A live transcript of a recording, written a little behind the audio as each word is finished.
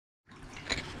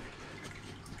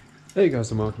Hey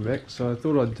guys, and welcome back. So I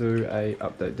thought I'd do a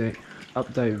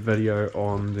update video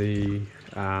on the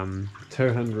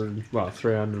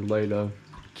 300 litre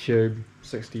cube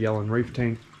 60 gallon reef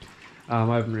tank. I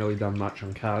haven't really done much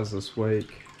on cars this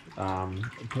week. I'm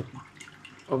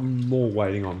more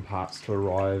waiting on parts to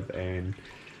arrive, and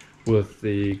with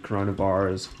the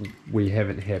coronavirus we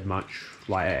haven't had much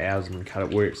like our hours and cut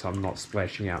at work, so I'm not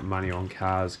splashing out money on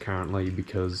cars currently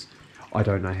because I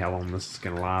don't know how long this is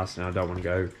going to last, and I don't want to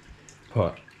go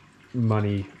put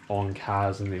money on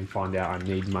cars and then find out I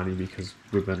need money because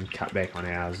we've been cut back on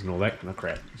hours and all that kind of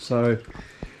crap. So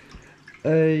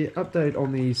a update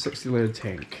on the 60 litre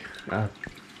tank,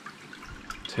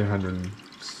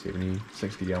 270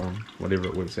 60 gallon, whatever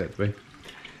it works out to be.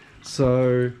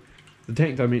 So the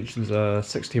tank dimensions are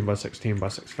 610 by 610 by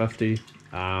 650,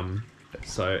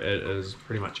 so it is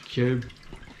pretty much a cube.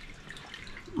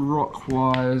 Rock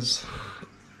wise,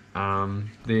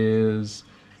 there's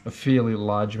a fairly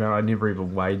large amount. I never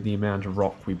even weighed the amount of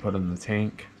rock we put in the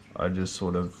tank. I just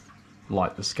sort of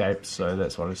like the scapes, so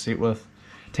that's what I set with.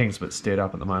 Tank's a bit stirred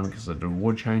up at the moment because I did a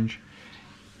wood change.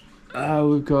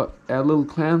 We've got our little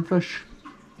clownfish,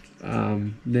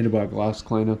 netted by a glass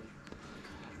cleaner,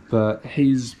 but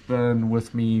he's been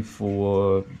with me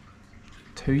for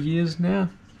 2 years now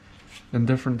in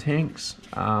different tanks.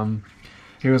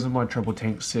 He was in my triple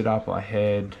tank setup I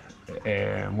had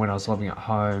when I was living at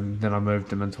home. Then I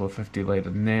moved him into a 50 litre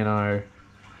nano,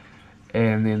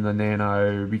 and then the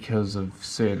nano, because of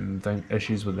certain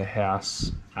issues with the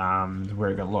house, where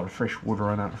it got a lot of fresh water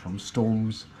in it from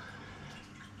storms,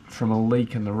 from a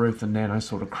leak in the roof, the nano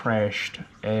sort of crashed,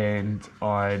 and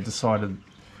I decided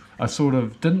I sort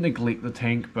of didn't neglect the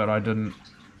tank, but I didn't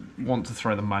want to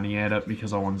throw the money at it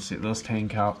because I wanted to set this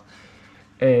tank up,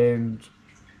 and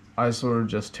I sort of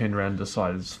just turned around and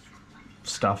decided to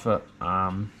stuff it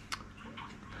and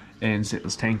set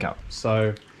this tank up.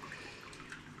 So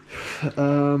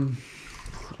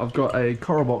I've got a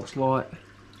coral box light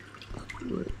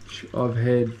which I've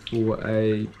had for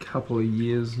a couple of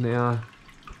years now.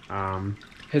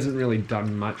 Hasn't really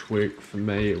done much work for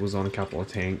me. It was on a couple of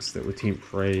tanks that were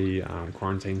temporary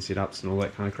quarantine setups and all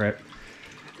that kind of crap.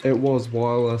 It was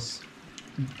wireless,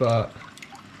 but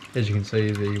as you can see,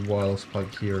 the wireless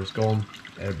plug here is gone.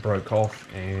 It broke off,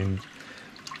 and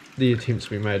the attempts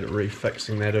we made at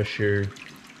refixing that issue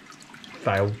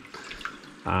failed.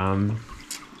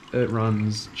 It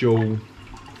runs dual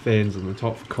fans on the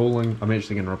top for cooling. I'm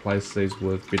actually going to replace these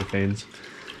with better fans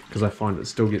because I find it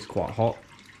still gets quite hot.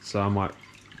 So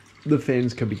the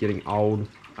fans could be getting old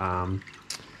and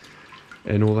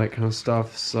all that kind of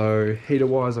stuff. So heater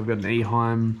wise, I've got an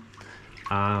Eheim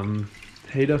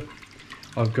heater.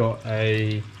 I've got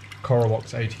a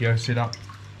Coralbox ATO setup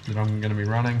that I'm going to be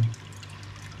running.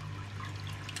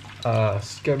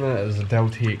 Skimmer is a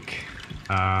Deltec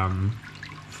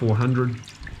 400.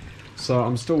 So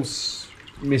I'm still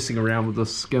messing around with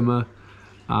this skimmer.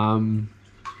 I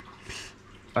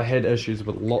had issues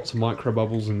with lots of micro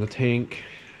bubbles in the tank,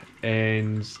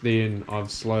 and then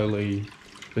I've slowly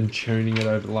been tuning it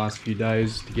over the last few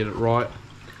days to get it right.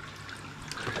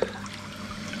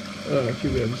 If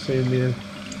you'll be able to see in there,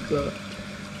 but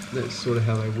that's sort of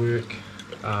how they work.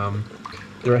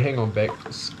 They're a hang-on back.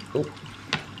 Oh,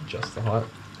 just the height.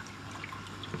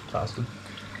 Bastard.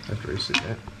 I have to reset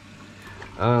that.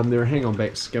 They're a hang-on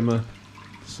back skimmer,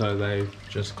 so they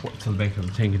just clip to the back of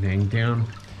the tank and hang down.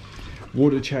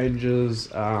 Water changes,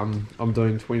 I'm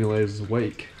doing 20 litres a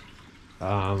week.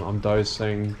 I'm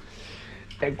dosing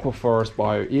Aquaforest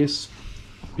Bio S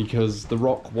because the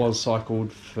rock was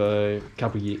cycled for a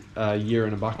couple of year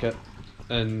in a bucket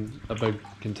in a big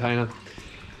container,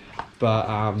 but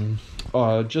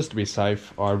just to be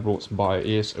safe, I brought some Bio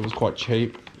S. It was quite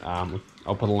cheap. I'll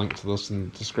put a link to this in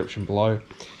the description below.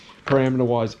 Parameter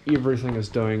wise, everything is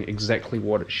doing exactly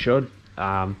what it should.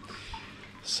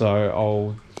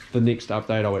 So the next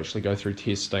update I'll actually go through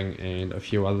testing and a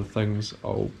few other things.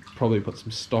 I'll probably put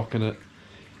some stock in it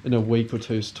in a week or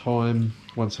two's time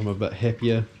once I'm a bit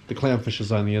happier. The clownfish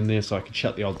is only in there so I can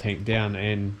shut the old tank down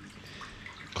and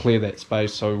clear that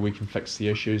space so we can fix the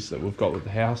issues that we've got with the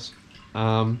house.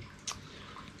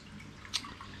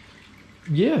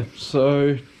 Yeah,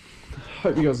 so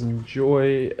hope you guys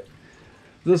enjoy.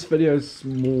 This video's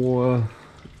more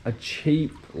a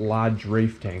cheap large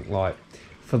reef tank. Like,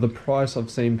 for the price I've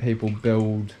seen people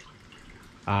build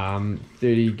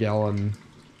 30 gallon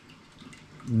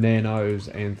nanos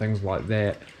and things like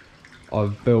that,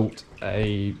 I've built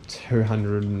a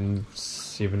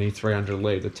 270 300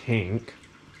 litre tank,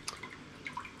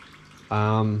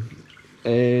 and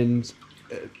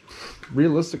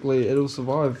realistically it'll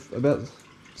survive about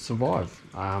survive.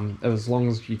 As long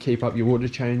as you keep up your water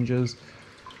changes.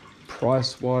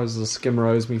 Price wise, the skimmer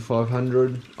owes me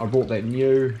 $500. I bought that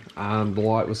new. The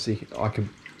light was I could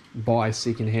buy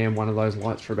second hand one of those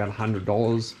lights for about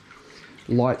 $100.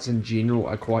 Lights in general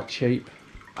are quite cheap.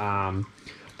 The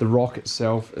rock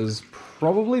itself is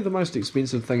probably the most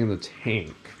expensive thing in the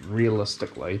tank,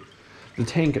 realistically. The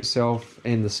tank itself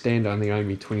and the stand only owe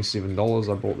me $27.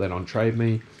 I bought that on Trade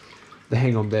Me. The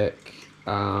hang on back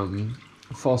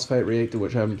phosphate reactor,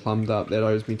 which I haven't plumbed up, that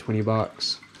owes me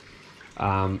 $20.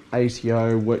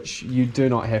 ATO, which you do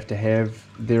not have to have,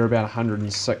 they're about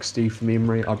 160 from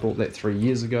memory. I bought that 3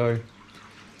 years ago.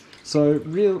 So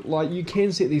you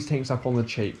can set these tanks up on the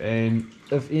cheap, and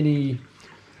if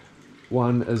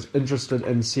anyone is interested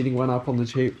in setting one up on the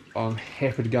cheap, I'm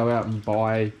happy to go out and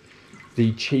buy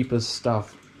the cheapest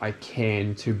stuff I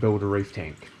can to build a reef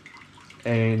tank.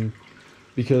 And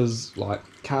because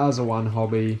cars are one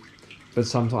hobby, but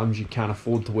sometimes you can't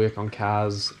afford to work on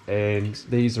cars, and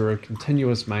these are a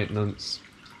continuous maintenance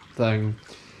thing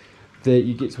that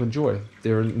you get to enjoy.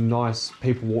 They're nice.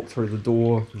 People walk through the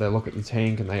door, they look at the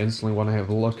tank and they instantly want to have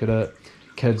a look at it.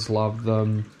 Kids love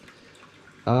them,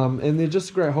 and they're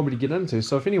just a great hobby to get into.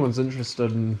 So if anyone's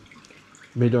interested in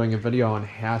me doing a video on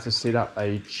how to set up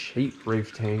a cheap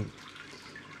reef tank,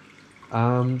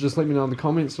 just let me know in the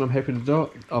comments and I'm happy to do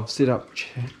it. I've set up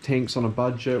tanks on a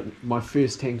budget. My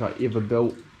first tank I ever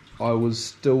built, I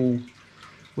was year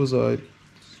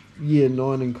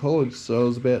 9 in college, so I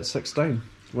was about 16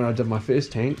 when I did my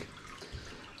first tank.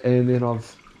 And then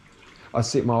I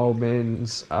set my old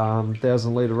man's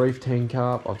 1,000 litre reef tank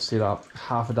up. I've set up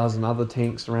half a dozen other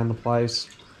tanks around the place.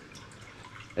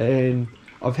 And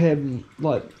I've had,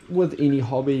 with any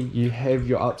hobby, you have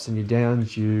your ups and your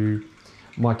downs.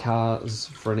 My cars,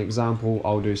 for an example,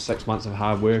 I'll do 6 months of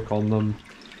hard work on them,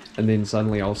 and then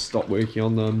suddenly I'll stop working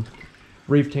on them.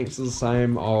 Reef tanks are the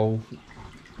same. I'll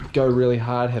go really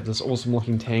hard, have this awesome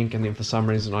looking tank, and then for some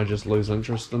reason I just lose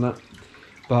interest in it.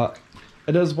 But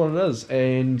it is what it is,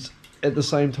 and at the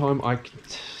same time,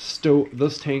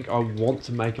 this tank, I want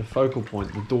to make a focal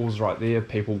point. The door's right there,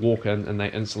 people walk in and they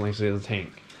instantly see the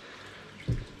tank.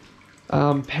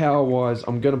 Power wise,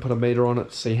 I'm going to put a meter on it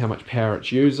to see how much power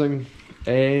it's using,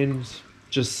 and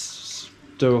just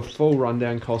do a full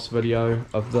rundown cost video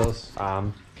of this.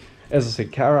 As I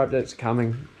said, car updates are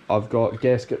coming. I've got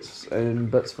gaskets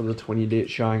and bits for the 20 det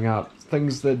showing up,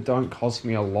 things that don't cost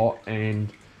me a lot,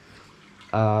 and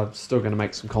still going to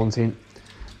make some content.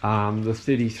 The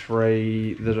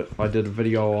 33 that I did a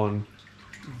video on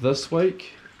this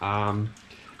week,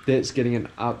 that's getting an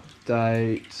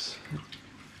update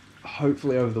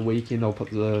hopefully over the weekend. I'll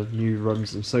put the new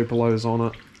rims and super lows on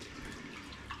it.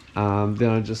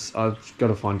 Then I've got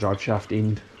to find drive shaft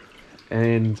end,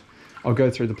 and I'll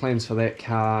go through the plans for that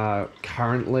car.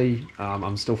 Currently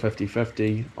I'm still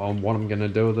 50-50 on what I'm going to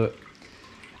do with it,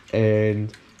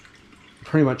 and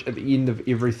pretty much at the end of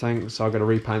everything, so I've got to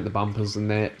repaint the bumpers and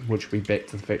that, which will be back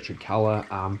to the factory colour.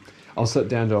 I'll sit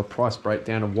down to a price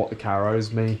breakdown of what the car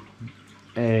owes me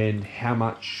and how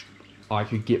much I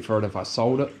could get for it if I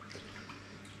sold it.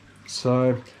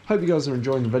 So hope you guys are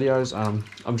enjoying the videos.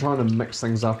 I'm trying to mix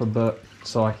things up a bit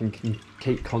so I can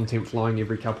keep content flowing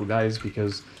every couple of days,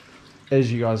 because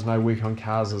as you guys know, work on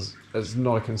cars is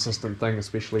not a consistent thing,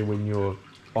 especially when you're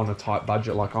on a tight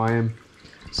budget like I am.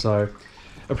 So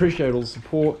appreciate all the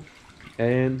support,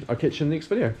 and I'll catch you in the next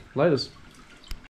video. Laters.